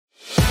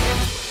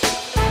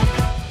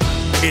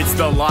It's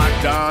the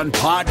Locked On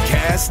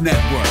Podcast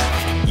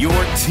Network, your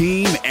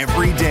team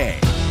every day.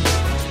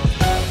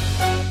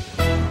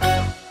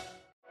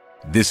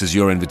 This is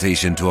your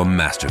invitation to a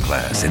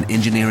masterclass in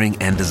engineering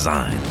and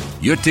design.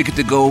 Your ticket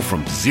to go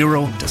from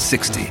 0 to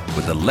 60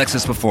 with the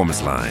Lexus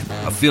Performance Line.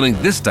 A feeling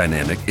this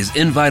dynamic is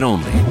invite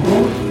only.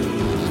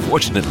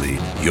 Fortunately,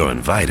 you're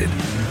invited.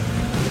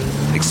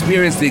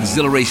 Experience the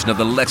exhilaration of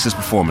the Lexus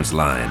Performance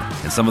Line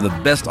and some of the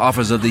best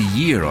offers of the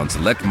year on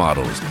select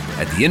models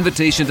at the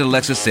Invitation to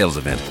Lexus sales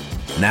event,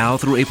 now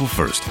through April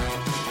 1st.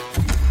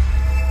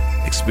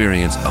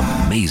 Experience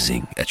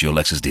amazing at your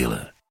Lexus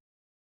dealer.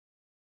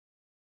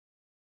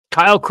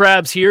 Kyle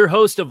Krabs here,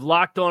 host of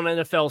Locked On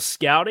NFL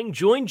Scouting.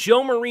 Join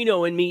Joe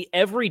Marino and me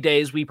every day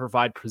as we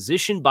provide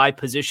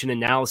position-by-position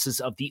analysis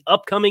of the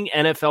upcoming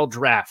NFL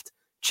Draft.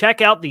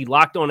 Check out the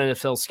Locked On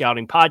NFL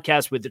Scouting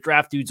podcast with the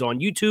Draft Dudes on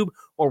YouTube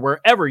or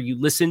wherever you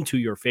listen to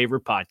your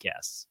favorite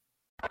podcasts.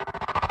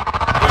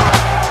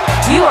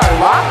 You are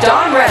Locked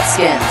On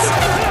Redskins,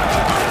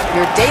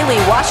 your daily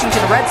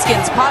Washington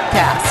Redskins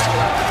podcast,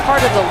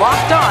 part of the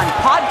Locked On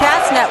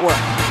Podcast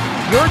Network.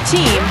 Your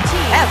team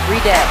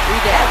every day.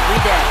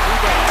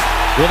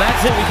 Well,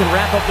 that's it. We can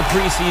wrap up the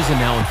preseason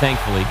now, and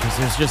thankfully, because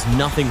there's just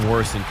nothing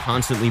worse than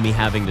constantly me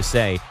having to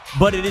say,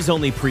 but it is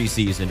only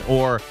preseason,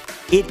 or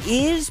it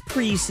is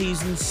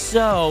preseason,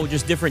 so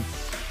just different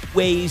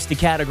ways to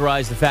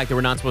categorize the fact that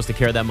we're not supposed to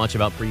care that much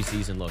about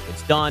preseason. Look,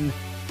 it's done.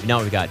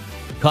 Now we've got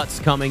cuts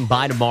coming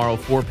by tomorrow,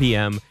 4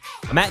 p.m.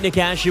 I'm at Nick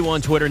Ashew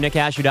on Twitter,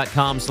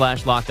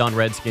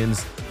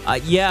 nickashew.com/LockedOnRedskins.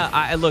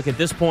 Look, at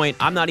this point,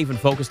 I'm not even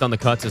focused on the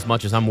cuts as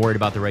much as I'm worried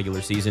about the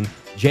regular season.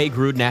 Jay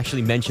Gruden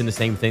actually mentioned the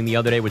same thing the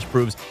other day, which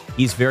proves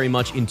he's very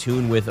much in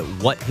tune with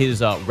what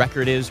his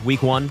record is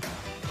week one.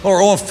 Well,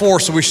 we're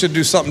 0-4, so we should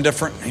do something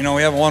different. We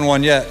haven't won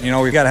one yet.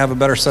 We got to have a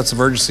better sense of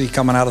urgency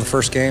coming out of the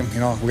first game. We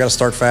got to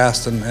start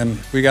fast, and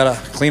we got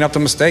to clean up the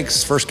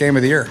mistakes. First game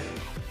of the year.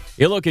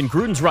 Yeah, look, and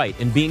Gruden's right,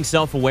 and being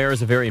self-aware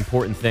is a very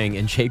important thing,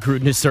 and Jay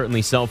Gruden is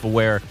certainly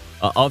self-aware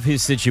of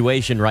his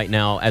situation right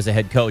now as a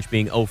head coach,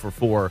 being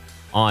 0-4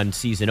 on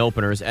season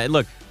openers. And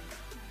look,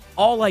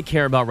 all I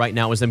care about right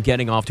now is them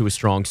getting off to a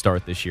strong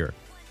start this year,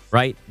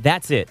 right?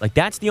 That's it.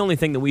 That's the only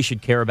thing that we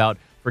should care about.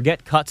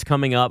 Forget cuts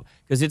coming up,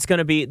 because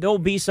there'll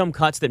be some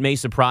cuts that may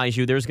surprise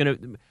you.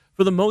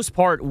 For the most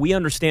part, we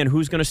understand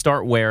who's going to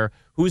start where,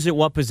 who's at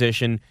what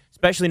position,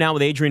 especially now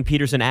with Adrian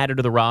Peterson added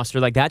to the roster.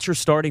 That's your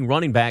starting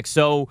running back.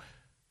 So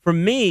for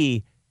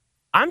me,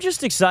 I'm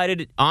just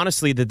excited,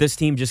 honestly, that this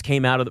team just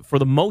came out of, for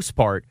the most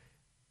part,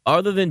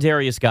 other than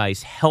Darius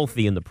Guice,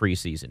 healthy in the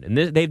preseason. And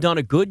they've done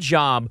a good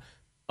job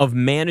of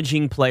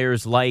managing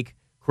players like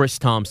Chris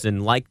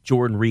Thompson, like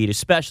Jordan Reed,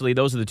 especially.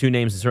 Those are the two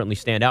names that certainly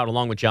stand out,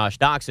 along with Josh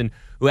Doxson,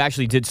 who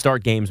actually did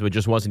start games but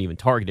just wasn't even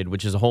targeted,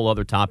 which is a whole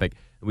other topic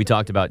that we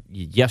talked about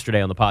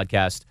yesterday on the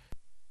podcast.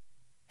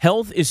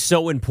 Health is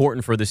so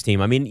important for this team.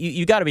 I mean,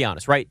 you got to be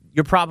honest, right?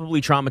 You're probably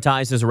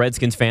traumatized as a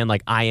Redskins fan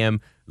like I am,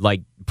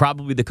 like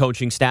probably the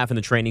coaching staff and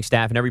the training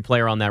staff and every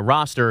player on that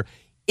roster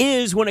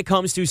is when it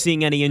comes to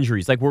seeing any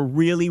injuries. We're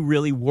really,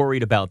 really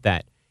worried about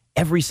that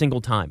every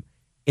single time.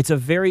 It's a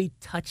very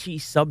touchy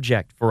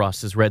subject for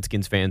us as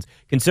Redskins fans,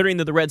 considering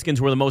that the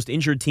Redskins were the most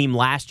injured team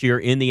last year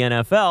in the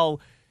NFL.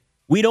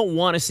 We don't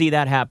want to see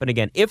that happen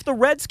again. If the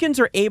Redskins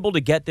are able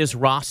to get this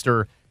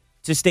roster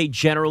to stay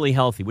generally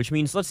healthy, which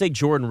means, let's say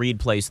Jordan Reed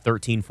plays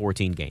 13,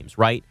 14 games,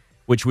 right?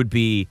 Which would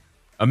be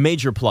a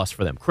major plus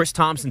for them. Chris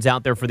Thompson's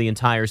out there for the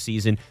entire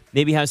season,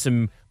 maybe has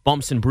some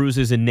bumps and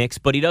bruises and nicks,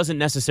 but he doesn't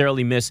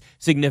necessarily miss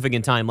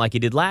significant time like he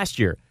did last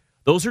year.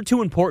 Those are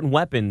two important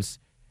weapons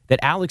that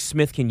Alex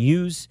Smith can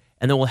use,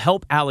 and that will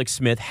help Alex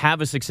Smith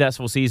have a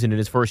successful season in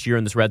his first year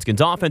in this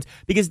Redskins offense,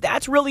 because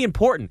that's really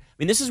important. I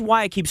mean, this is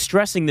why I keep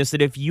stressing this,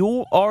 that if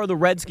you are the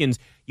Redskins,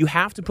 you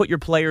have to put your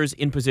players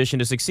in position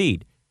to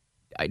succeed.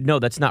 I know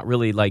that's not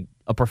really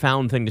a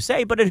profound thing to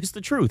say, but it is the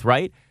truth,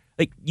 right?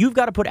 You've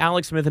got to put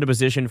Alex Smith in a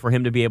position for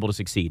him to be able to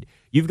succeed.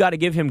 You've got to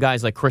give him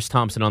guys like Chris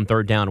Thompson on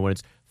third down when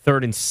it's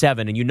 3rd and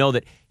 7, and you know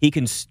that he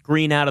can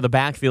screen out of the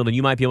backfield and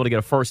you might be able to get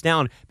a first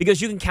down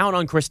because you can count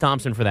on Chris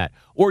Thompson for that.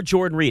 Or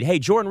Jordan Reed. Hey,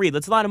 Jordan Reed,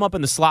 let's line him up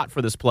in the slot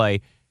for this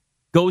play.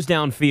 Goes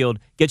downfield,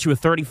 gets you a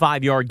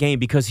 35-yard gain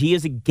because he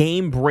is a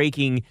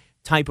game-breaking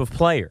type of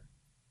player.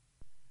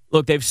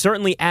 Look, they've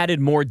certainly added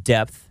more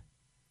depth,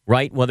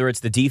 right? Whether it's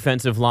the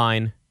defensive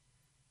line.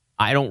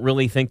 I don't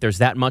really think there's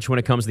that much when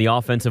it comes to the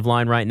offensive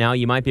line right now.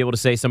 You might be able to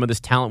say some of this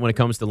talent when it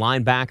comes to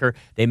linebacker,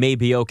 they may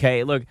be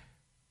okay. Look,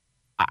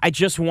 I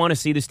just want to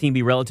see this team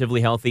be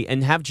relatively healthy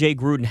and have Jay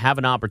Gruden have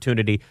an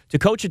opportunity to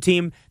coach a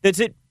team that's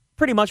at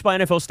pretty much by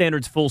NFL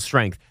standards full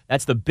strength.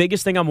 That's the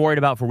biggest thing I'm worried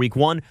about for week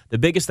one, the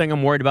biggest thing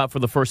I'm worried about for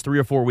the first 3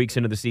 or 4 weeks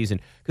into the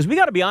season. Because we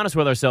got to be honest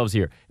with ourselves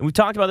here. And we've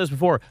talked about this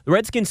before. The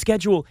Redskins'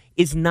 schedule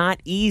is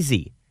not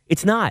easy.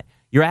 It's not.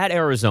 You're at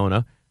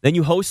Arizona, then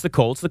you host the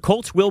Colts. The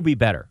Colts will be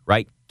better,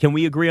 right? Can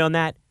we agree on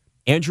that?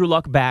 Andrew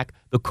Luck back,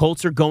 the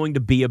Colts are going to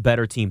be a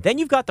better team. Then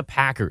you've got the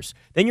Packers.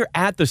 Then you're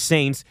at the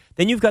Saints.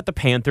 Then you've got the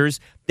Panthers.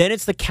 Then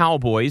it's the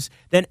Cowboys.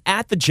 Then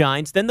at the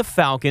Giants. Then the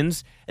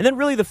Falcons. And then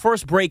really the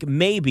first break,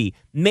 maybe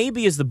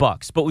is the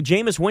Bucs. But with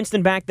Jameis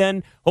Winston back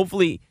then,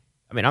 hopefully,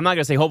 I'm not going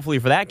to say hopefully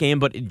for that game,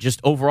 but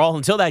just overall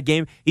until that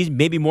game, he's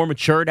maybe more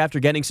matured after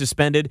getting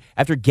suspended,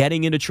 after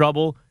getting into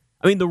trouble.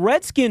 The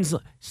Redskins'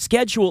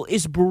 schedule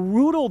is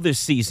brutal this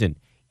season.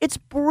 It's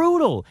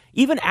brutal.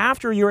 Even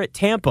after you're at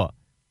Tampa,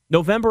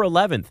 November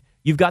 11th,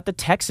 you've got the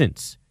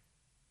Texans.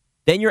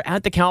 Then you're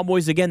at the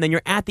Cowboys again. Then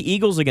you're at the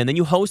Eagles again. Then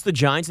you host the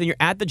Giants. Then you're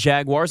at the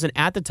Jaguars and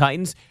at the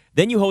Titans.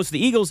 Then you host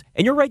the Eagles,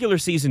 and your regular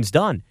season's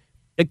done.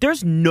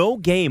 There's no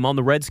game on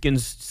the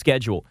Redskins'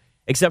 schedule,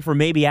 except for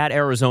maybe at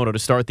Arizona to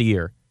start the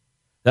year,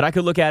 that I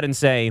could look at and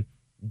say,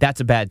 that's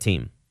a bad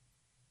team.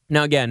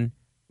 Now, again,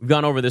 we've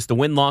gone over this. The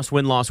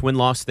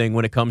win-loss thing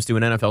when it comes to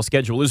an NFL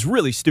schedule is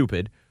really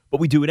stupid, but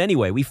we do it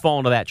anyway. We fall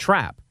into that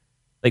trap.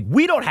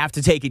 We don't have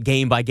to take it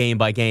game by game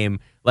by game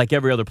like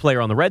every other player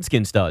on the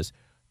Redskins does.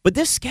 But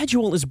this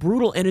schedule is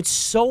brutal, and it's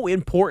so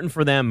important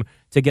for them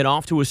to get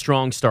off to a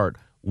strong start.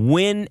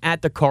 Win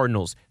at the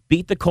Cardinals.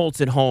 Beat the Colts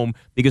at home,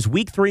 because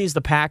Week 3 is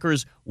the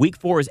Packers. Week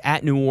 4 is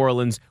at New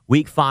Orleans.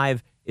 Week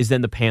 5 is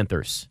then the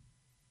Panthers.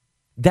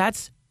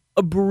 That's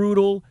a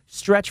brutal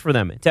stretch for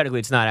them. Technically,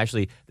 it's not.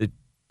 Actually, the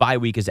bye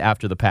week is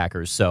after the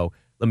Packers, so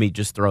let me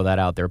just throw that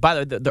out there. By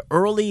the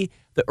way,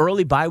 the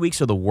early bye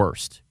weeks are the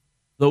worst.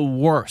 The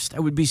worst. It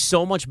would be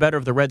so much better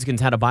if the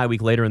Redskins had a bye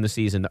week later in the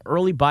season. The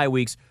early bye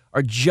weeks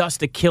are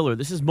just a killer.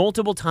 This is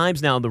multiple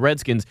times now the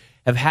Redskins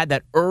have had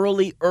that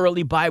early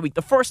bye week.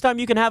 The first time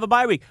you can have a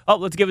bye week,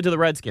 let's give it to the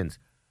Redskins.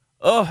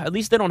 At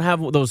least they don't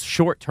have those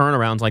short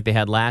turnarounds like they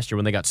had last year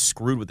when they got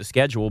screwed with the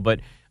schedule. But,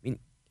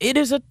 it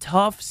is a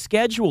tough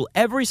schedule.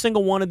 Every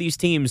single one of these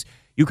teams,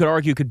 you could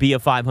argue, could be a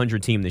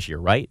 500 team this year,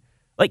 right?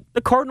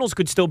 The Cardinals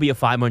could still be a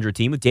 500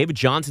 team if David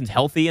Johnson's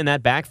healthy in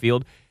that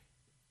backfield.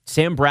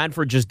 Sam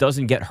Bradford just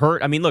doesn't get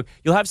hurt. Look,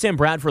 you'll have Sam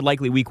Bradford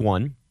likely week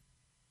 1.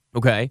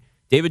 Okay.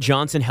 David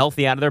Johnson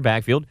healthy out of their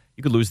backfield.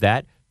 You could lose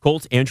that.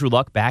 Colts, Andrew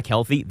Luck back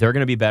healthy. They're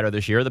going to be better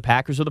this year. The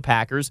Packers are the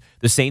Packers.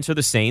 The Saints are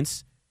the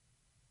Saints.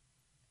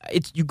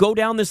 You go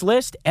down this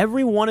list,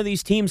 every one of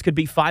these teams could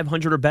be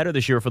 500 or better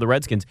this year for the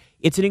Redskins.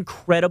 It's an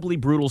incredibly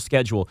brutal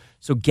schedule.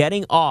 So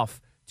getting off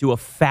to a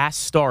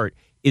fast start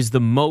is the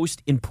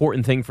most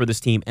important thing for this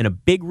team. And a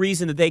big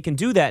reason that they can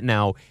do that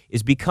now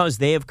is because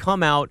they have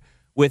come out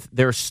with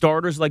their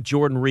starters like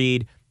Jordan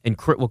Reed and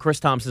Chris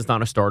Thompson's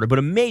not a starter, but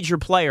a major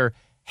player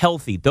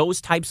healthy.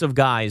 Those types of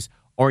guys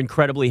are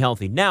incredibly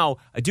healthy. Now,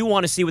 I do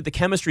want to see what the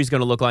chemistry is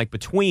going to look like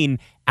between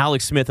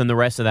Alex Smith and the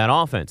rest of that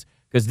offense,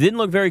 because it didn't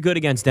look very good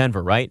against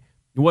Denver, right?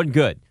 It wasn't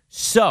good.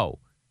 So,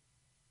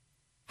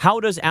 how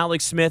does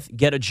Alex Smith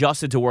get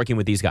adjusted to working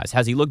with these guys?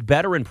 Has he looked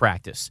better in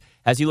practice?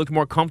 Has he looked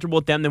more comfortable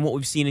with them than what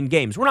we've seen in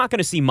games? We're not going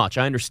to see much.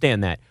 I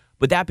understand that.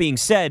 But that being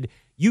said,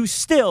 you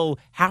still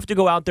have to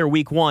go out there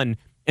week 1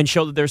 and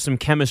show that there's some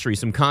chemistry,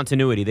 some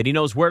continuity, that he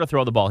knows where to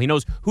throw the ball. He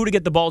knows who to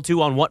get the ball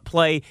to on what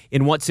play,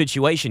 in what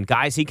situation.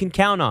 Guys he can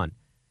count on.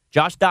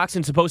 Josh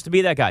Doxson's supposed to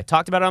be that guy.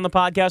 Talked about it on the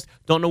podcast.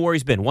 Don't know where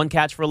he's been. 1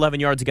 catch for 11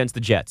 yards against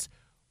the Jets.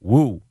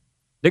 Woo.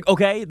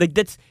 Okay?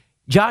 That's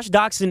Josh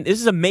Doxson.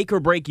 This is a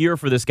make-or-break year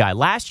for this guy.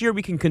 Last year,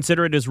 we can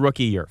consider it his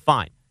rookie year.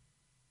 Fine.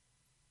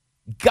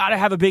 Got to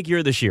have a big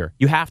year this year.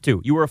 You have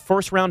to. You were a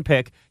first-round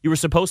pick. You were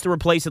supposed to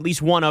replace at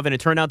least one of, and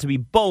it turned out to be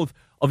both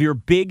of your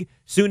big,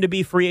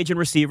 soon-to-be free agent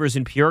receivers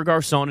in Pierre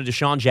Garçon and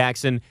Deshaun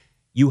Jackson.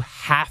 You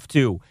have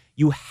to.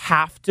 You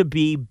have to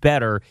be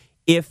better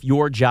if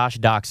you're Josh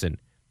Doxson.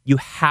 You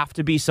have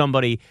to be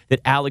somebody that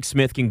Alex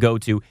Smith can go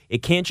to.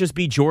 It can't just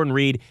be Jordan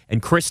Reed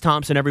and Chris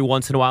Thompson every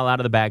once in a while out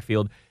of the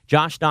backfield.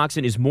 Josh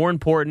Doxson is more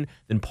important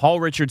than Paul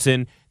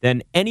Richardson,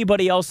 than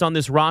anybody else on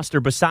this roster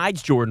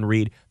besides Jordan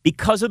Reed,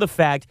 because of the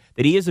fact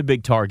that he is a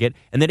big target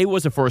and that he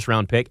was a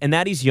first-round pick and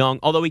that he's young.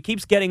 Although he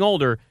keeps getting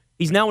older,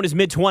 he's now in his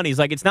mid-20s.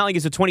 It's not like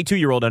he's a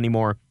 22-year-old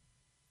anymore.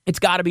 It's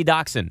got to be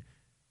Doxson.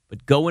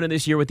 But go into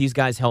this year with these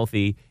guys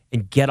healthy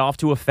and get off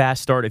to a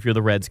fast start if you're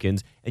the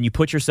Redskins, and you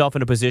put yourself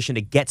in a position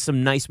to get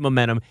some nice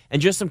momentum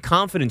and just some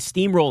confidence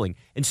steamrolling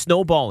and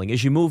snowballing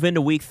as you move into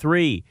week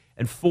 3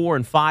 and 4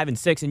 and 5 and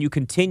 6, and you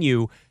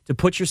continue to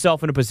put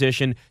yourself in a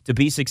position to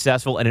be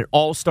successful, and it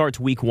all starts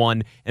week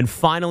 1. And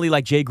finally,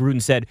 like Jay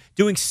Gruden said,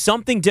 doing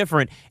something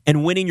different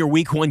and winning your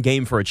week 1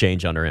 game for a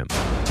change under him.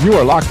 You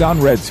are Locked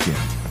On Redskins,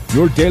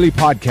 your daily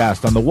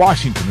podcast on the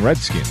Washington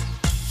Redskins,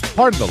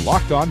 part of the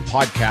Locked On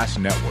Podcast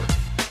Network.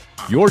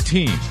 Your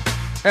team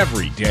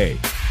every day.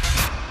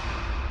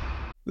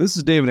 This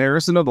is David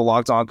Harrison of the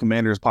Locked On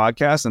Commanders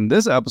podcast, and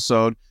this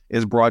episode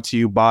is brought to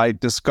you by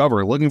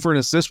Discover. Looking for an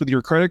assist with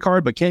your credit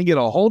card but can't get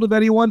a hold of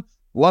anyone?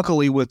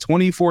 Luckily, with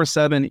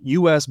 24/7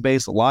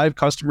 U.S.-based live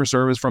customer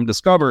service from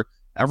Discover,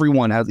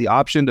 everyone has the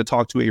option to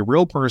talk to a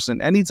real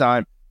person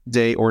anytime,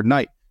 day or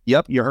night.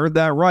 Yep, you heard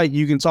that right.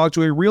 You can talk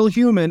to a real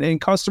human in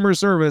customer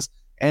service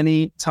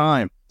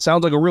anytime.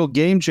 Sounds like a real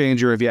game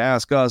changer if you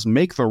ask us.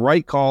 Make the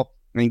right call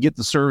and get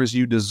the service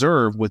you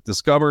deserve with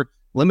Discover.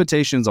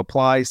 Limitations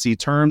apply. See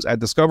terms at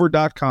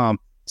discover.com/.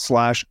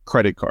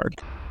 Redskins.com/credit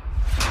card.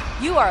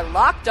 You are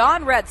Locked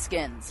On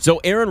Redskins. So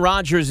Aaron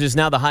Rodgers is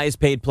now the highest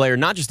paid player,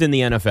 not just in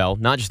the NFL,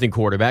 not just in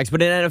quarterbacks,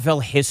 but in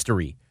NFL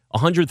history.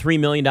 $103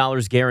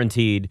 million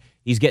guaranteed.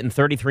 He's getting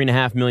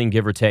 $33.5 million,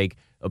 give or take,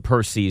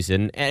 per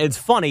season. And it's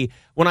funny,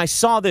 when I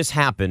saw this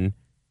happen,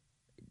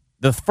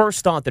 the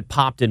first thought that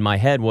popped in my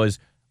head was,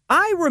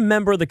 I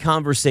remember the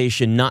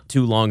conversation not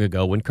too long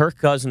ago when Kirk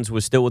Cousins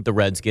was still with the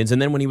Redskins, and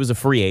then when he was a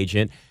free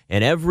agent,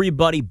 and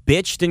everybody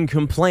bitched and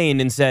complained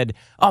and said,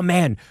 oh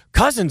man,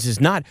 Cousins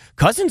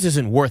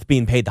isn't worth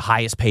being paid the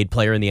highest paid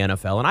player in the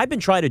NFL. And I've been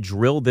trying to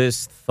drill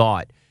this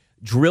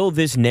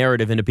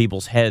narrative into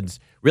people's heads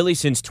really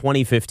since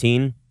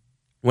 2015.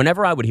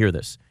 Whenever I would hear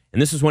this,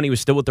 and this is when he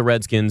was still with the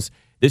Redskins,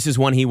 this is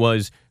when he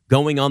was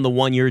going on the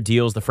one-year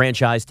deals, the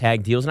franchise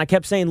tag deals, and I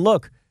kept saying,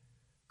 look,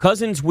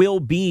 Cousins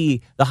will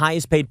be the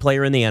highest paid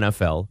player in the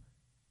NFL.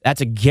 That's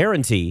a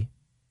guarantee.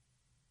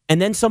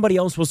 And then somebody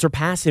else will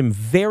surpass him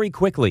very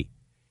quickly.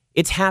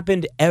 It's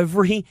happened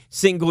every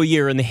single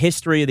year in the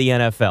history of the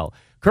NFL.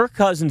 Kirk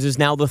Cousins is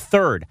now the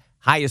third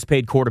highest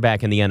paid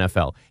quarterback in the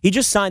NFL. He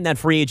just signed that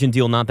free agent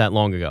deal not that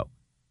long ago.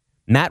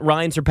 Matt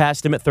Ryan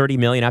surpassed him at $30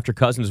 million after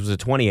Cousins was at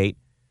 $28.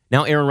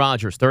 Now Aaron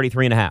Rodgers,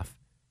 $33.5.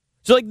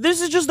 So, this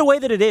is just the way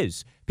that it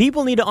is.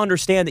 People need to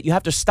understand that you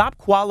have to stop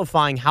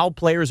qualifying how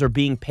players are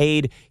being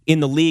paid in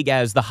the league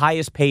as the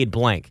highest paid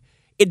blank.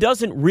 It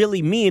doesn't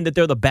really mean that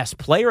they're the best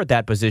player at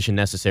that position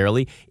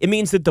necessarily. It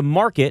means that the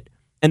market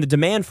and the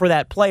demand for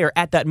that player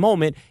at that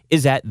moment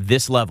is at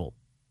this level.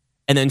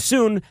 And then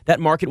soon, that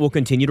market will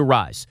continue to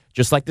rise.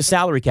 Just like the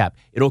salary cap,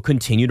 it'll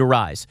continue to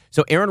rise.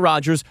 So Aaron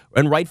Rodgers,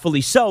 and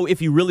rightfully so,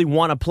 if you really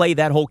want to play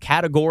that whole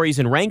categories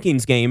and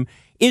rankings game,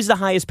 is the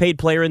highest paid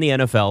player in the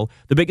NFL,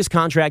 the biggest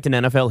contract in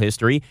NFL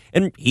history,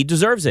 and he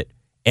deserves it.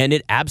 And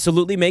it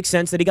absolutely makes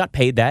sense that he got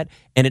paid that,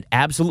 and it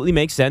absolutely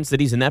makes sense that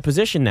he's in that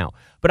position now.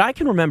 But I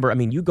can remember,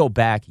 you go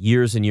back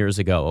years and years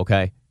ago,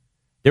 okay?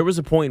 There was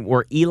a point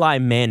where Eli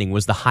Manning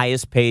was the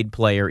highest paid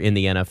player in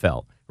the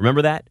NFL.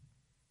 Remember that?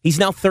 He's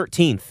now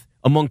 13th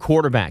among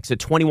quarterbacks at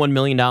 $21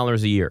 million a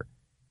year.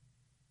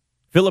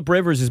 Phillip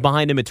Rivers is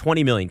behind him at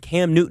 $20 million.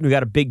 Cam Newton, who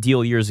got a big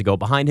deal years ago,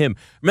 behind him.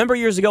 Remember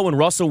years ago when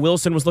Russell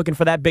Wilson was looking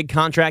for that big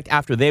contract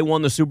after they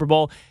won the Super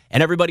Bowl,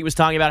 and everybody was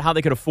talking about how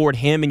they could afford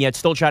him and yet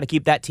still try to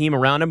keep that team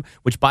around him,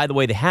 which, by the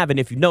way, they haven't.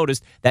 If you've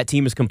noticed, that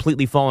team has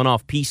completely fallen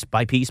off piece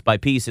by piece by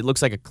piece. It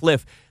looks like a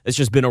cliff that's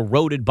just been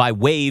eroded by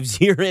waves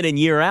year in and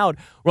year out.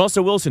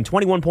 Russell Wilson,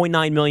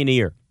 $21.9 million a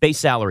year, base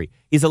salary.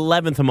 He's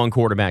 11th among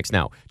quarterbacks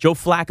now. Joe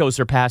Flacco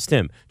surpassed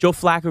him. Joe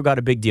Flacco got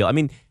a big deal.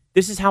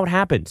 This is how it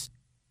happens.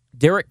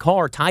 Derek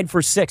Carr tied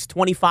for sixth,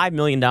 $25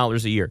 million a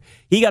year.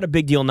 He got a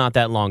big deal not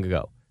that long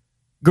ago.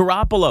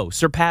 Garoppolo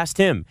surpassed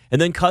him, and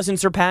then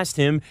Cousins surpassed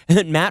him, and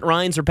then Matt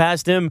Ryan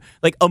surpassed him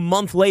like a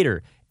month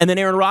later, and then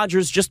Aaron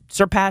Rodgers just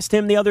surpassed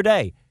him the other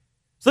day.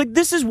 So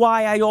this is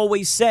why I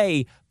always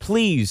say,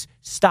 please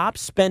stop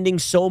spending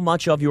so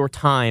much of your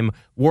time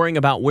worrying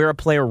about where a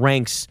player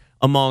ranks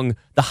among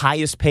the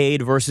highest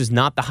paid versus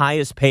not the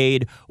highest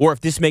paid, or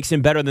if this makes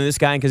him better than this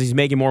guy because he's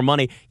making more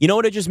money. You know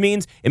what it just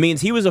means? It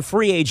means he was a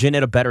free agent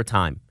at a better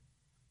time.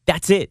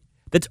 That's it.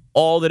 That's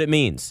all that it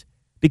means.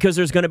 Because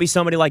there's going to be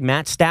somebody like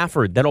Matt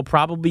Stafford that'll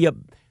probably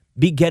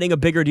be getting a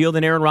bigger deal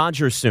than Aaron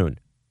Rodgers soon,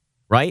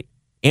 right?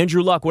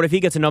 Andrew Luck, what if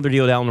he gets another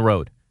deal down the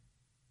road?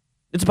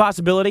 It's a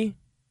possibility,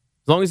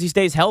 as long as he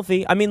stays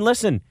healthy.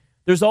 Listen,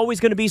 there's always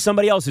going to be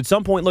somebody else. At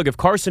some point, look, if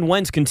Carson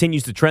Wentz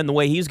continues to trend the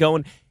way he's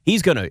going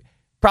to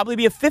probably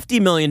be a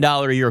 $50 million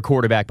a year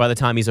quarterback by the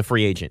time he's a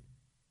free agent.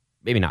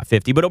 Maybe not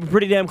 50, but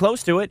pretty damn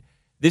close to it.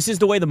 This is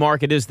the way the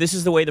market is. This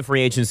is the way the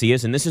free agency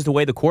is, and this is the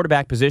way the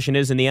quarterback position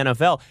is in the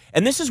NFL.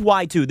 And this is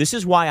why, too, this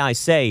is why I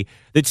say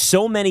that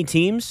so many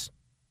teams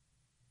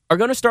are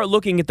going to start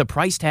looking at the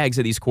price tags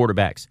of these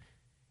quarterbacks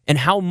and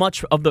how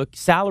much of the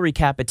salary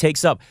cap it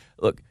takes up.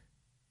 Look,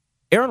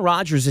 Aaron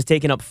Rodgers has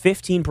taken up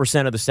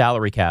 15% of the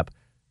salary cap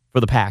for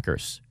the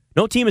Packers.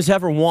 No team has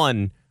ever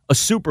won a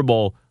Super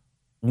Bowl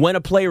when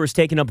a player is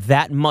taking up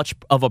that much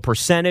of a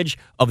percentage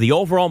of the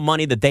overall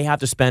money that they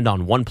have to spend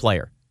on one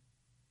player.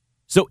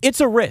 So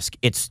it's a risk.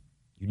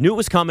 You knew it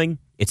was coming.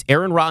 It's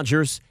Aaron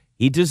Rodgers.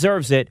 He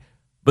deserves it.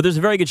 But there's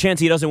a very good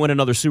chance he doesn't win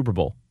another Super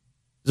Bowl.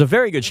 There's a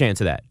very good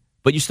chance of that.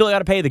 But you still got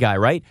to pay the guy,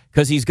 right?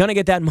 Because he's going to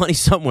get that money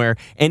somewhere,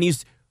 and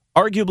he's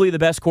arguably the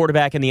best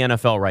quarterback in the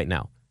NFL right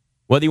now.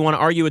 Whether you want to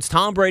argue it's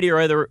Tom Brady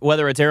or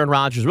whether it's Aaron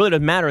Rodgers, really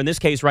doesn't matter. In this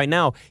case right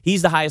now,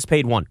 he's the highest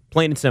paid one,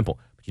 plain and simple.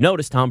 But you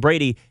notice Tom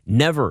Brady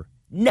never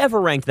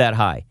ranked that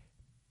high.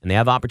 And they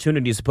have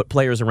opportunities to put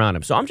players around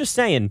him. So I'm just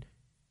saying,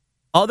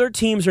 other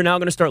teams are now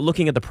going to start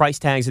looking at the price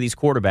tags of these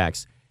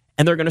quarterbacks,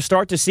 and they're going to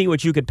start to see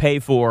what you could pay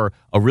for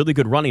a really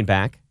good running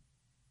back,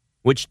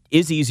 which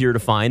is easier to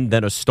find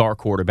than a star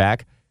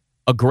quarterback,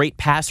 a great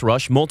pass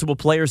rush, multiple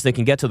players that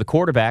can get to the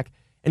quarterback,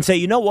 and say,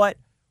 you know what?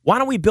 Why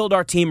don't we build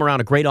our team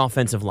around a great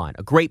offensive line,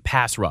 a great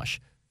pass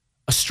rush,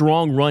 a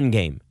strong run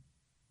game,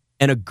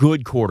 and a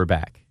good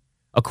quarterback?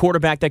 A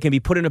quarterback that can be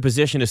put in a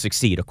position to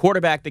succeed. A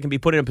quarterback that can be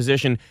put in a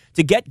position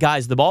to get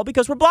guys the ball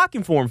because we're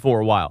blocking for him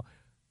for a while.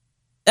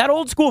 that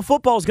old school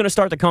football is going to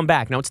start to come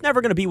back. Now, it's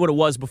never going to be what it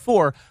was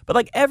before, but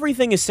like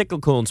everything is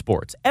cyclical in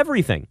sports.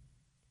 Everything.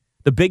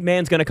 The big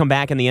man's going to come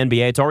back in the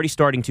NBA. It's already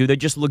starting to. They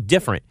just look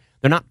different.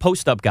 They're not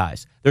post-up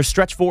guys. They're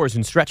stretch fours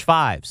and stretch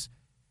fives.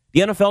 The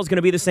NFL is going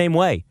to be the same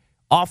way.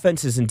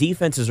 Offenses and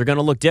defenses are going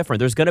to look different.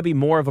 There's going to be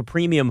more of a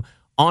premium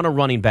on a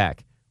running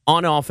back,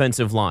 on an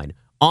offensive line,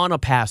 on a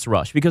pass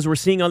rush, because we're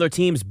seeing other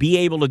teams be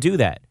able to do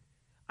that.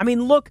 I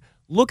mean, look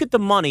at the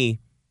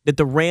money that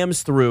the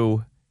Rams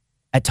threw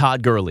at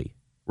Todd Gurley,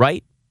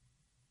 right?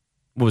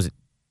 What was it?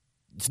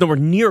 It's nowhere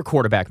near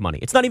quarterback money.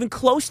 It's not even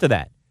close to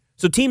that.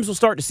 So teams will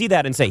start to see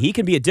that and say, he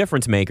can be a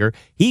difference maker.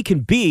 He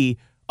can be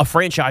a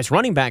franchise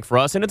running back for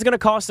us, and it's going to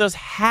cost us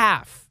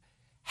half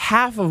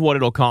of what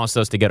it'll cost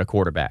us to get a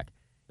quarterback.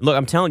 Look,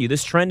 I'm telling you,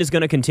 this trend is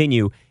going to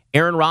continue.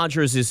 Aaron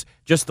Rodgers is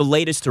just the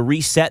latest to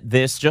reset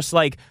this, just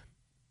like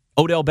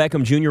Odell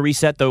Beckham Jr.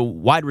 reset the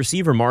wide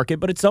receiver market,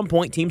 but at some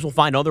point, teams will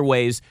find other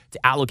ways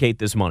to allocate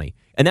this money.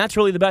 And that's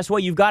really the best way.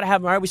 You've got to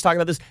have, I always talk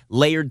about this,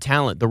 layered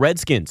talent. The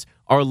Redskins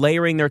are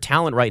layering their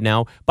talent right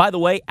now. By the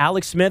way,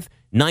 Alex Smith,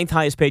 9th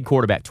highest paid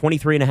quarterback,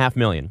 $23.5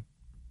 million.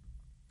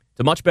 It's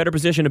a much better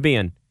position to be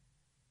in.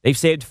 They've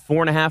saved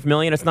 $4.5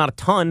 million. It's not a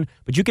ton,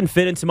 but you can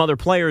fit in some other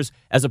players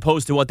as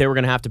opposed to what they were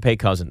going to have to pay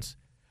Cousins.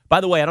 By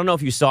the way, I don't know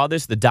if you saw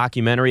this, the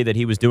documentary that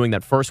he was doing,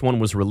 that first one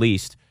was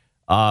released,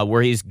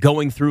 where he's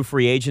going through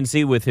free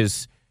agency with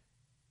his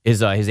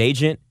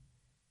agent.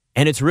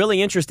 And it's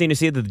really interesting to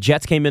see that the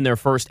Jets came in there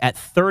first at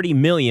 $30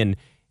 million.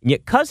 And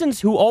yet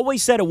Cousins, who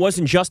always said it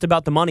wasn't just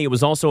about the money, it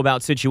was also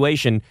about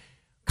situation,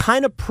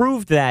 kind of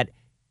proved that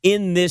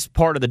in this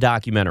part of the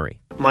documentary.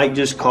 Mike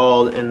just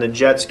called, and the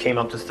Jets came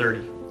up to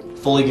 30.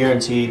 Fully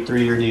guaranteed,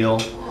 3-year deal.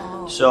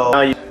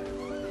 So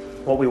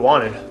what we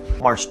wanted.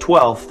 March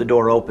 12th, the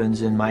door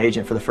opens, and my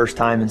agent for the first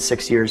time in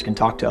 6 years can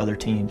talk to other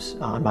teams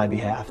on my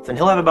behalf. And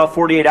he'll have about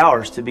 48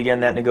 hours to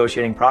begin that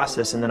negotiating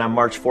process. And then on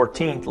March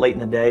 14th, late in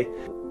the day,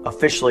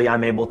 officially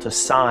I'm able to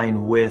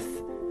sign with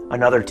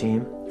another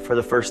team for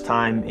the first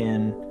time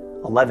in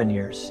 11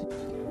 years.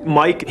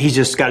 Mike, he's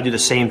just got to do the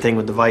same thing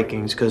with the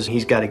Vikings, because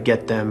he's got to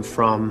get them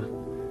from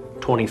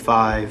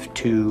 25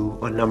 to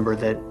a number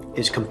that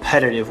is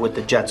competitive with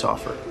the Jets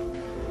offer.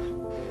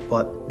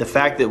 But the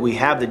fact that we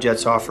have the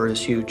Jets offer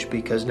is huge,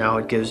 because now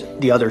it gives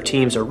the other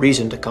teams a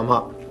reason to come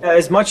up.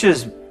 As much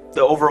as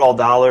the overall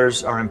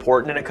dollars are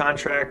important in a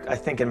contract, I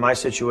think in my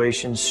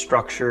situation,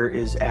 structure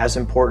is as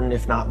important,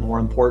 if not more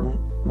important.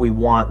 We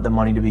want the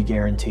money to be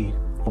guaranteed.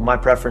 Well, my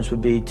preference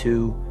would be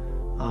to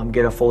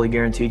get a fully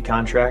guaranteed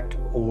contract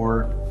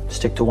or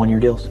stick to 1-year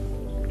deals.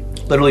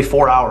 Literally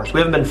 4 hours. We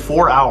haven't been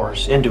 4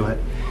 hours into it,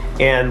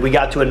 and we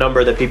got to a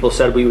number that people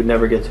said we would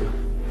never get to.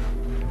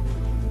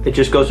 It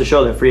just goes to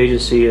show that free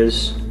agency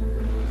it's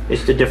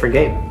a different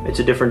game. It's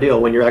a different deal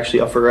when you're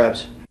actually up for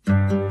grabs.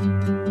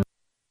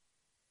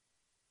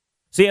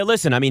 So, yeah,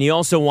 listen, I mean, he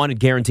also wanted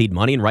guaranteed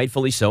money, and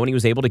rightfully so, and he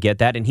was able to get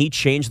that, and he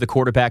changed the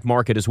quarterback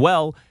market as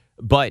well.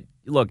 But,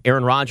 look,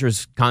 Aaron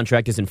Rodgers'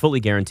 contract isn't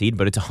fully guaranteed,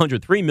 but it's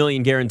 $103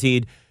 million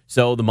guaranteed,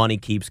 so the money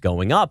keeps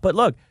going up. But,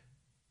 look,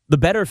 the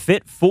better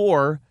fit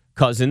for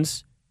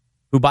Cousins,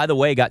 who, by the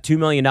way, got $2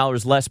 million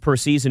less per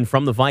season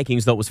from the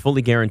Vikings, though it was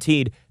fully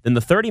guaranteed, than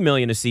the $30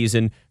 million a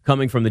season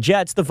coming from the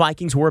Jets, the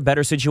Vikings were a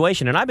better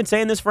situation. And I've been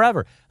saying this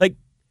forever. Like,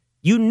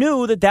 you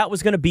knew that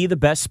was going to be the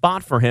best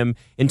spot for him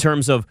in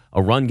terms of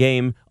a run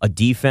game, a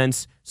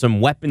defense, some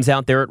weapons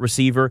out there at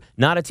receiver,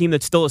 not a team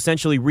that's still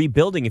essentially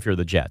rebuilding if you're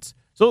the Jets.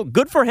 So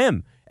good for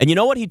him. And you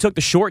know what? He took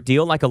the short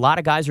deal, like a lot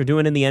of guys are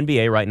doing in the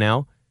NBA right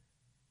now,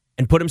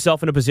 and put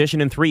himself in a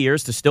position in 3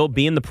 years to still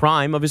be in the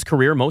prime of his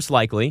career, most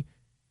likely,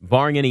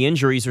 barring any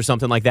injuries or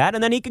something like that,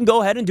 and then he can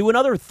go ahead and do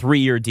another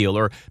 3-year deal,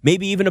 or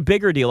maybe even a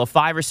bigger deal, a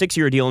 5 or 6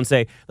 year deal, and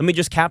say, let me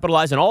just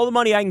capitalize on all the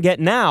money I can get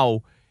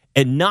now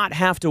and not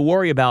have to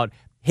worry about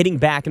hitting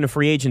back into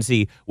free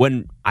agency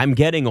when I'm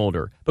getting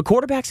older. But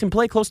quarterbacks can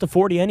play close to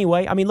 40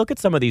 anyway. I mean, look at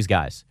some of these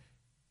guys,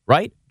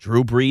 right?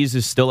 Drew Brees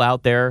is still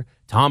out there.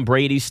 Tom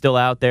Brady's still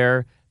out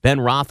there. Ben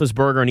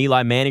Roethlisberger and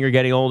Eli Manning are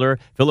getting older.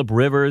 Phillip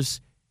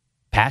Rivers,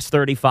 past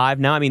 35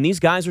 now. I mean, these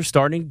guys are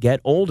starting to get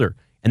older,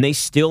 and they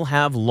still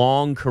have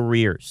long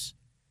careers.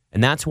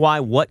 And that's why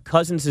what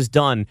Cousins has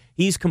done,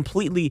 he is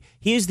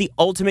the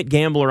ultimate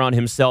gambler on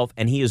himself,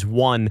 and he has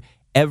won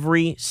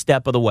every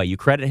step of the way. You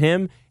credit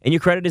him, and you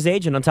credit his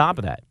agent on top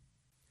of that.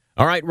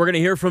 All right, we're going to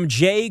hear from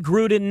Jay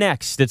Gruden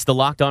next. It's the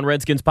Locked On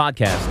Redskins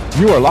podcast.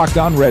 You are Locked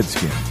On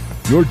Redskins,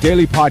 your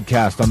daily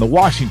podcast on the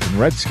Washington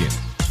Redskins,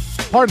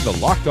 part of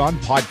the Locked On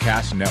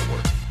Podcast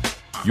Network,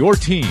 your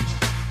team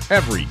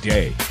every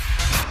day.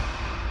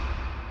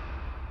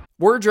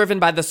 We're driven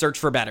by the search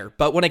for better,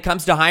 but when it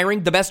comes to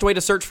hiring, the best way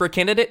to search for a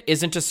candidate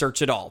isn't to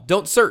search at all.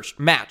 Don't search,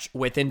 match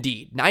with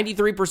Indeed.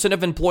 93%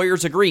 of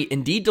employers agree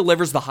Indeed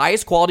delivers the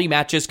highest quality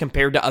matches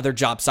compared to other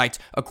job sites,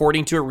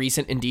 according to a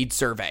recent Indeed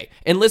survey.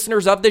 And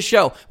listeners of this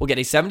show will get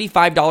a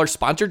 $75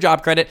 sponsored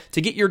job credit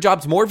to get your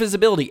jobs more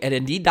visibility at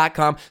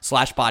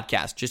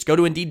Indeed.com/podcast. Just go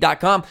to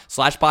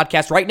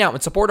Indeed.com/podcast right now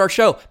and support our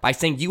show by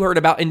saying you heard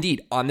about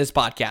Indeed on this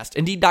podcast.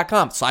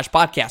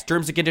 Indeed.com/podcast.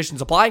 Terms and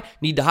conditions apply.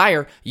 Need to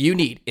hire? You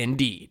need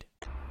Indeed.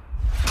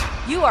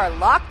 You are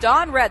Locked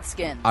On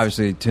Redskins.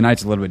 Obviously,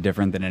 tonight's a little bit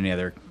different than any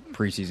other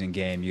preseason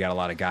game. You got a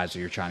lot of guys that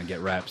you're trying to get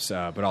reps,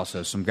 but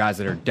also some guys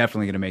that are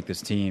definitely going to make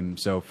this team.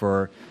 So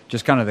for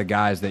just kind of the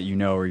guys that you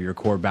know are your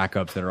core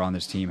backups that are on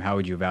this team, how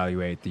would you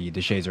evaluate the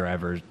Deshays or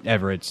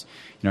Everett's,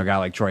 a guy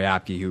like Troy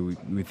Apke, who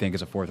we think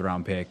is a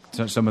fourth-round pick,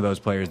 so some of those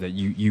players that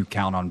you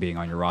count on being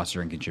on your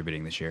roster and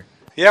contributing this year?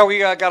 Yeah, we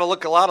got to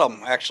look at a lot of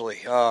them, actually.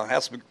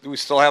 We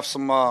still have a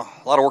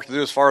lot of work to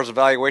do as far as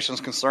evaluation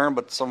is concerned,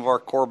 but some of our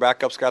core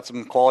backups got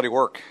some quality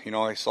work.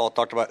 I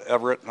talked about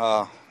Everett.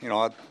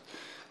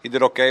 He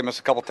did okay,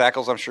 missed a couple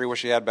tackles. I'm sure he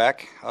wished he had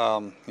back.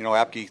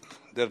 Apke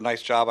did a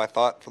nice job, I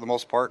thought, for the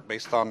most part,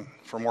 based on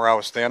from where I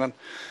was standing.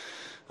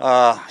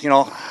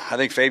 I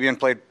think Fabian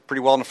played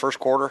pretty well in the first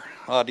quarter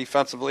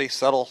defensively.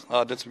 Settle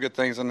did some good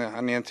things on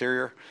the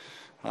interior.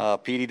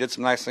 Petey did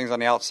some nice things on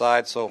the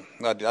outside, so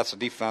that's a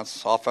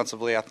defense.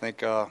 Offensively, I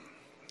think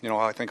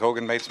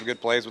Hogan made some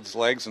good plays with his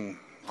legs and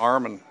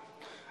arm, and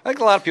I think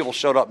a lot of people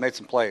showed up and made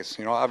some plays.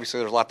 Obviously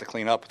there's a lot to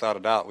clean up, without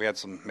a doubt. We had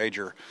some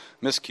major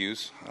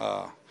miscues,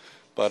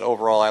 but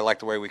overall I like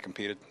the way we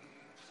competed.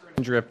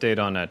 Injury update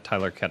on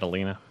Tyler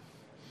Catalina?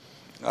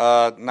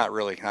 Not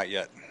really, not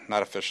yet,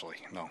 not officially,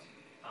 no.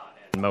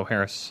 And Mo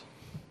Harris?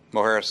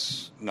 Mo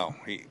Harris, no,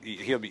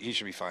 he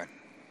should be fine.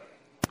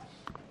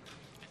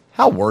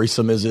 How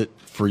worrisome is it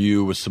for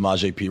you with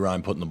Samaje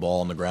Perine putting the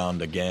ball on the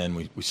ground again?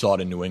 We saw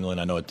it in New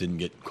England. I know it didn't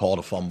get called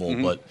a fumble,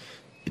 but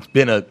it's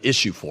been an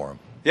issue for him.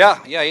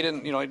 Yeah, he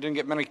didn't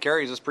get many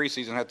carries this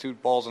preseason. Had 2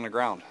 balls on the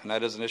ground, and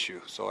that is an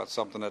issue. So that's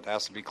something that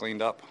has to be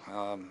cleaned up.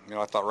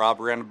 I thought Rob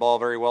ran the ball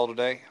very well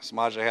today.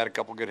 Samaje had a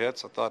couple good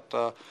hits. I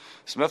thought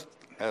Smith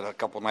had a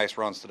couple nice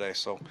runs today.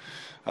 So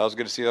it was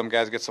good to see them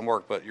guys get some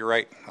work. But you're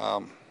right,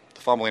 the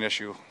fumbling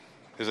issue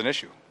is an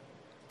issue.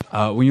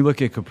 When you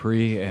look at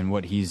Capri and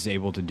what he's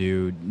able to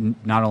do,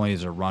 not only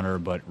as a runner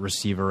but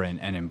receiver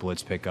and in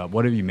blitz pickup,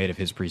 what have you made of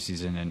his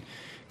preseason, and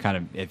kind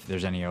of if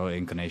there's any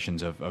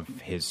inclinations of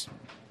his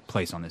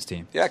place on this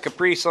team? Yeah,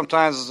 Capri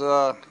sometimes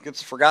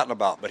gets forgotten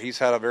about, but he's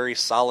had a very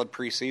solid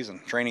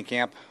preseason, training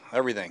camp,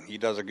 everything. He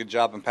does a good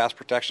job in pass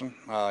protection.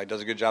 He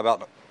does a good job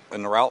out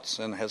in the routes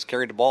and has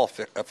carried the ball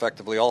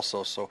effectively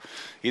also. So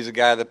he's a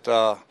guy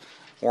that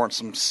warrants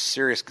some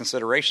serious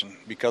consideration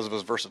because of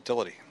his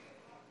versatility.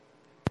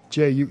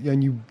 Jay,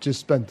 you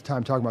just spent the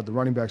time talking about the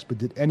running backs, but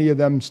did any of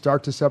them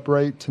start to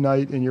separate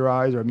tonight in your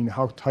eyes? Or,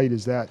 how tight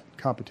is that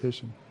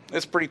competition?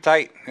 It's pretty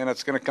tight, and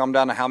it's going to come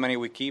down to how many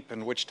we keep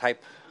and which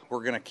type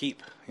we're going to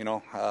keep.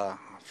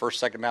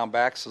 First, second down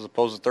backs as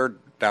opposed to third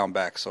down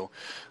backs. So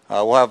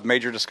we'll have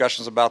major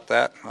discussions about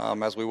that,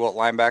 as we will at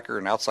linebacker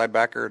and outside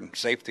backer and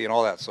safety and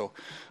all that. So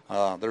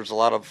there's a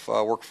lot of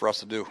work for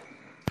us to do.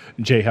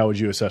 Jay, how would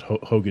you assess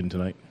Hogan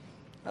tonight?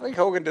 I think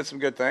Hogan did some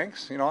good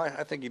things.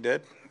 I think he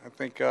did. I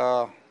think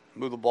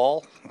moved the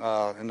ball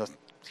in the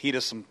heat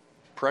of some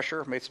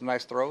pressure, made some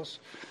nice throws.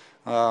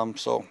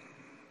 We'll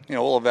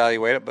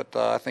evaluate it, but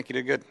I think he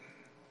did good.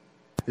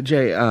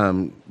 Jay,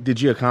 did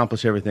you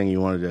accomplish everything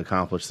you wanted to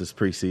accomplish this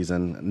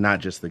preseason,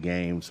 not just the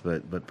games,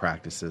 but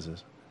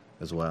practices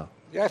as well?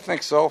 Yeah, I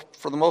think so.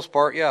 For the most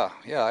part, yeah.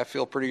 I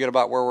feel pretty good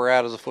about where we're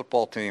at as a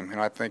football team.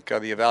 I think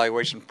the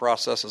evaluation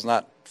process is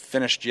not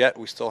finished yet.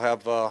 We still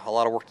have a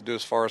lot of work to do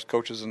as far as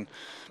coaches and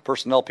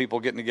personnel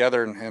people getting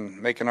together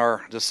and making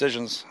our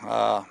decisions.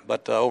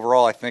 But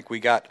overall, I think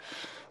we got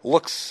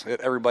looks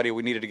at everybody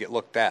we needed to get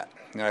looked at.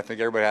 I think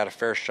everybody had a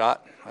fair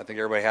shot. I think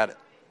everybody had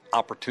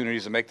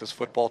opportunities to make this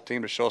football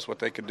team to show us what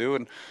they could do.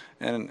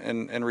 And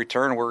in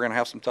return, we're going to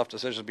have some tough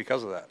decisions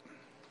because of that.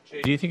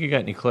 Do you think you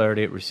got any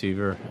clarity at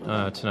receiver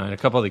tonight? A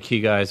couple of the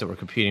key guys that were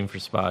competing for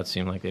spots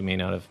seemed like they may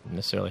not have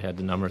necessarily had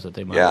the numbers that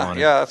they might have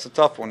wanted. Yeah, that's a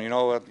tough one.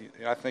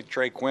 I think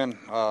Trey Quinn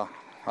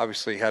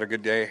obviously had a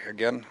good day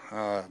again,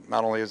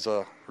 not only as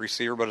a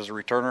receiver but as a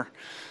returner.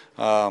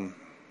 And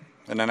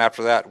then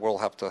after that, we'll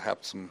have to have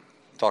some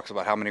talks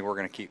about how many we're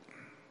going to keep.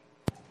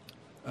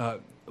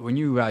 When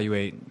you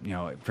evaluate,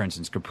 for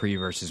instance, Capri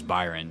versus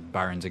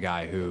Byron's a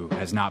guy who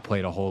has not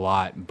played a whole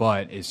lot,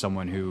 but is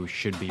someone who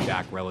should be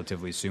back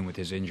relatively soon with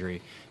his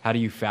injury. How do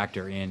you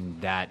factor in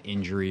that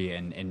injury,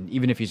 and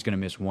even if he's going to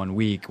miss 1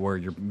 week, where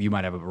you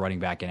might have a running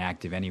back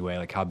inactive anyway,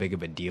 like how big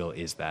of a deal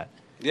is that?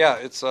 Yeah,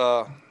 it's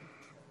going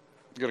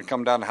to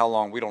come down to how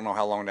long. We don't know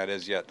how long that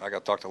is yet. I got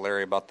to talk to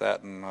Larry about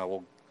that, and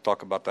we'll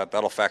talk about that.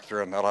 That'll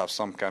factor in. That'll have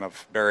some kind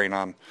of bearing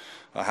on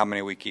how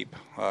many we keep.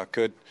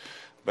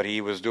 But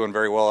he was doing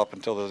very well up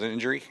until his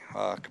injury.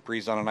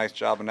 Capri's done a nice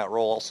job in that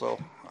role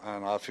also.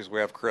 And obviously we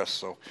have Chris.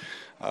 So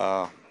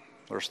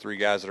there's 3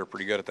 guys that are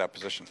pretty good at that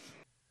position.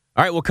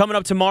 All right, well, coming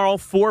up tomorrow,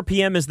 4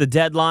 p.m. is the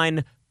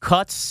deadline.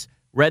 Cuts.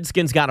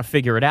 Redskins got to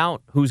figure it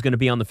out. Who's going to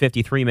be on the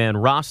 53-man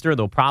roster?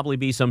 There'll probably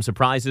be some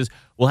surprises.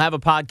 We'll have a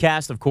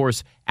podcast, of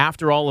course,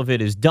 after all of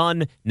it is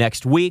done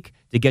next week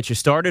to get you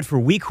started for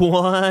week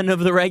 1 of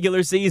the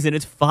regular season.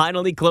 It's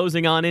finally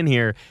closing on in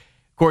here.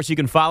 Of course, you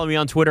can follow me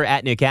on Twitter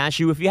at Nick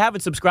Ashew. If you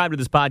haven't subscribed to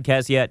this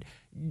podcast yet,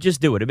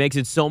 just do it. It makes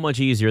it so much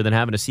easier than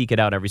having to seek it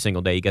out every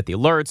single day. You get the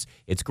alerts.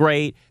 It's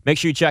great. Make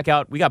sure you check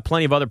out, we got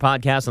plenty of other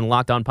podcasts on the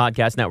Locked On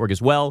Podcast Network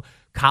as well.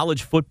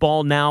 College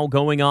football now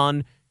going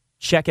on.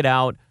 check it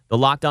out. The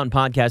Locked On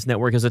Podcast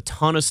Network has a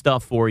ton of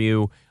stuff for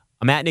you.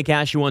 I'm at Nick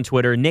Ashew on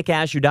Twitter,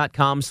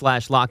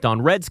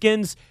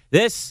 nickashew.com/LockedOnRedskins.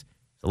 This is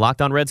the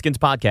Locked On Redskins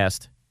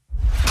podcast.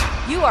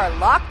 You are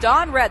Locked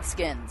On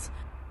Redskins.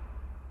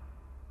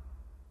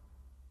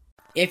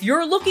 If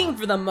you're looking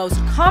for the most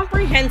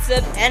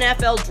comprehensive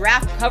NFL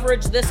draft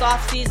coverage this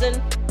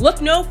offseason,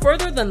 look no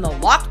further than the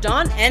Locked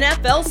On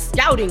NFL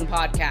Scouting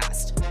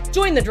Podcast.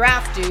 Join the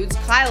draft dudes,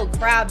 Kyle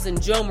Krabs and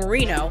Joe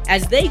Marino,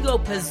 as they go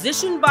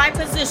position by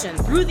position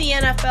through the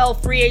NFL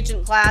free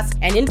agent class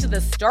and into the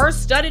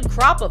star-studded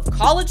crop of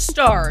college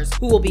stars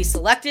who will be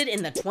selected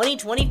in the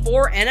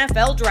 2024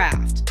 NFL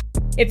Draft.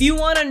 If you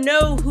want to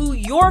know who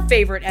your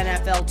favorite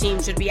NFL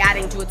team should be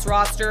adding to its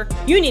roster,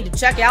 you need to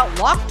check out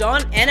Locked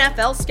On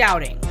NFL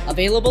Scouting,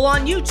 available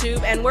on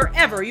YouTube and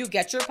wherever you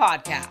get your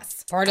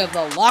podcasts. Part of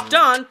the Locked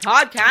On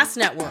Podcast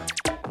Network,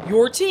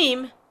 your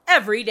team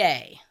every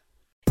day.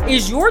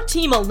 Is your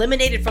team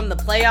eliminated from the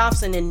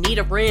playoffs and in need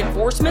of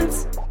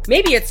reinforcements?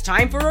 Maybe it's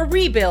time for a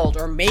rebuild,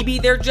 or maybe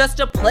they're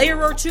just a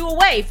player or two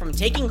away from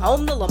taking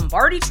home the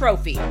Lombardi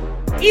Trophy.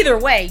 Either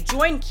way,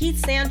 join Keith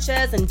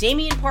Sanchez and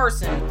Damian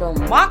Parson for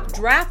Mock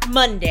Draft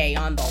Monday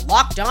on the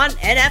Locked On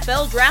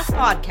NFL Draft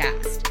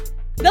Podcast.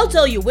 They'll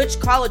tell you which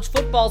college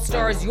football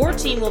stars your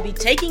team will be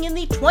taking in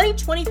the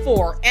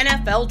 2024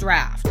 NFL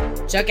Draft.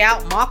 Check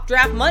out Mock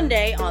Draft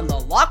Monday on the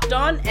Locked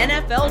On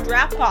NFL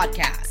Draft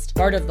Podcast,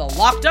 part of the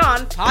Locked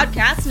On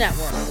Podcast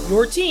Network,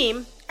 your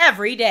team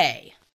every day.